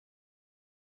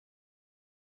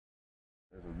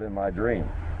This has been my dream,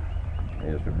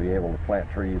 is to be able to plant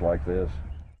trees like this.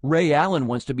 Ray Allen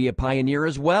wants to be a pioneer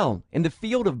as well in the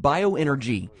field of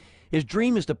bioenergy. His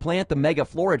dream is to plant the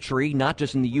megaflora tree not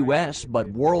just in the U.S.,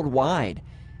 but worldwide.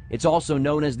 It's also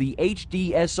known as the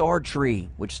HDSR tree,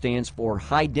 which stands for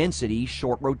High Density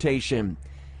Short Rotation.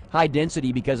 High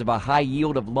density because of a high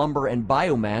yield of lumber and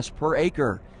biomass per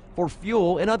acre for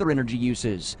fuel and other energy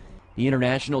uses. The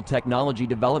International Technology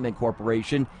Development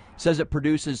Corporation says it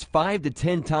produces 5 to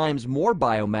 10 times more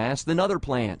biomass than other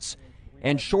plants.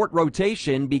 And short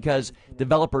rotation because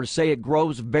developers say it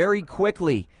grows very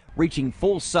quickly, reaching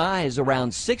full size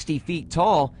around 60 feet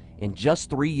tall in just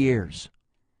 3 years.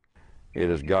 It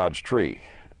is God's tree,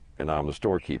 and I'm the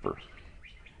storekeeper.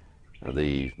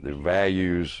 The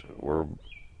values were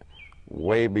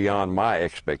way beyond my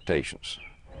expectations.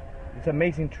 It's an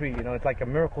amazing tree, it's like a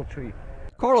miracle tree.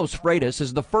 Carlos Freitas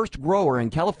is the first grower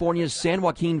in California's San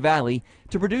Joaquin Valley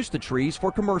to produce the trees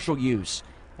for commercial use.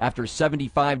 After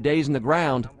 75 days in the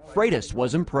ground, Freitas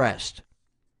was impressed.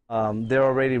 They're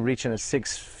already reaching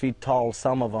 6 feet tall,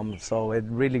 some of them, so it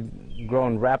really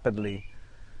grown rapidly.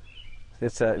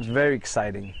 It's very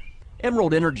exciting.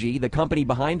 Emerald Energy, the company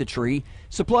behind the tree,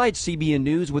 supplied CBN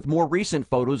News with more recent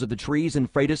photos of the trees in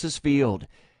Freitas' field.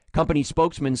 Company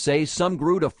spokesmen say some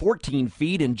grew to 14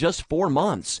 feet in just 4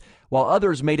 months, while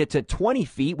others made it to 20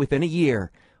 feet within a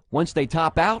year. Once they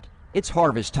top out, it's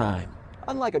harvest time.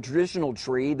 Unlike a traditional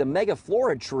tree, the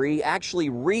megaflora tree actually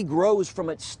regrows from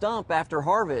its stump after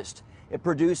harvest. It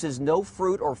produces no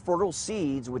fruit or fertile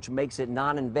seeds, which makes it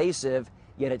non-invasive,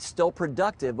 yet it's still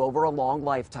productive over a long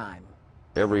lifetime.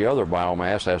 Every other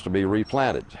biomass has to be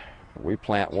replanted. We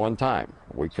plant one time.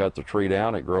 We cut the tree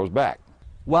down, it grows back.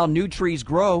 While new trees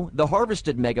grow, the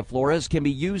harvested megafloras can be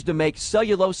used to make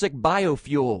cellulosic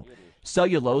biofuel.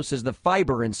 Cellulose is the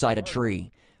fiber inside a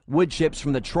tree. Wood chips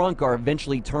from the trunk are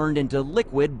eventually turned into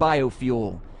liquid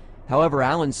biofuel. However,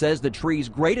 Allen says the tree's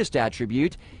greatest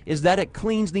attribute is that it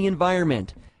cleans the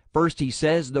environment. First, he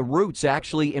says the roots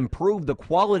actually improve the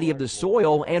quality of the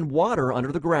soil and water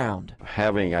under the ground.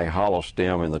 Having a hollow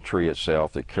stem in the tree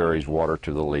itself that carries water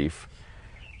to the leaf,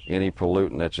 any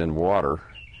pollutant that's in water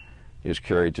is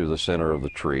carried to the center of the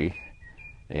tree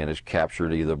and is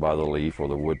captured either by the leaf or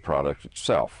the wood product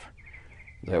itself.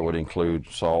 That would include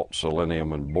salt,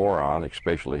 selenium, and boron,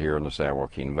 especially here in the San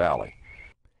Joaquin Valley.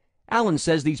 Allen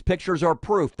says these pictures are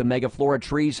proof the megaflora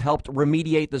trees helped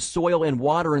remediate the soil and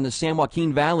water in the San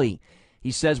Joaquin Valley.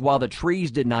 He says while the trees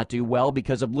did not do well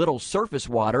because of little surface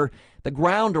water, the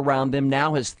ground around them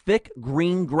now has thick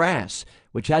green grass,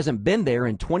 which hasn't been there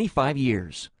in 25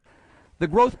 years. The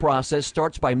growth process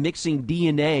starts by mixing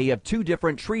DNA of 2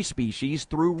 different tree species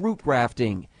through root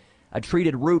grafting. A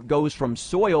treated root goes from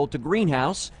soil to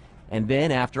greenhouse, and then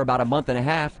after about a month and a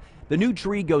half, the new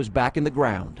tree goes back in the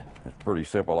ground. It's a pretty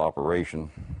simple operation,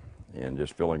 and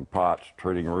just filling pots,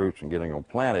 treating roots, and getting them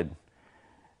planted.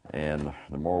 And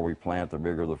the more we plant, the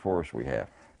bigger the forest we have.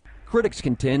 Critics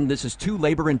contend this is too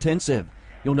labor-intensive.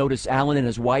 You'll notice Allen and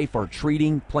his wife are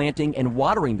treating, planting, and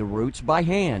watering the roots by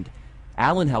hand.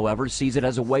 Allen, however, sees it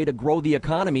as a way to grow the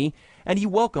economy, and he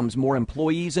welcomes more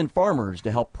employees and farmers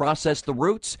to help process the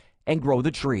roots and grow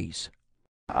the trees.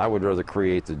 I would rather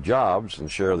create the jobs and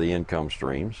share the income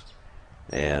streams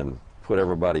and put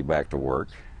everybody back to work.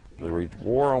 The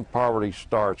war on poverty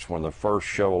starts when the first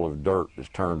shovel of dirt is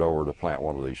turned over to plant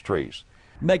one of these trees.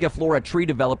 Megaflora tree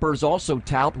developers also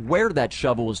tout where that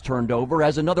shovel is turned over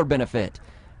as another benefit.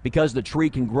 Because the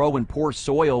tree can grow in poor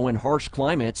soil and harsh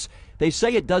climates, they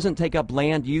say it doesn't take up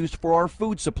land used for our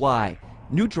food supply,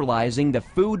 neutralizing the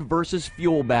food versus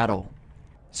fuel battle.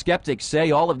 Skeptics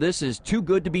say all of this is too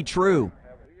good to be true.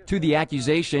 To the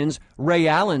accusations, Ray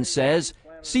Allen says,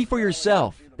 "See for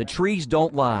yourself, the trees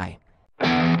don't lie."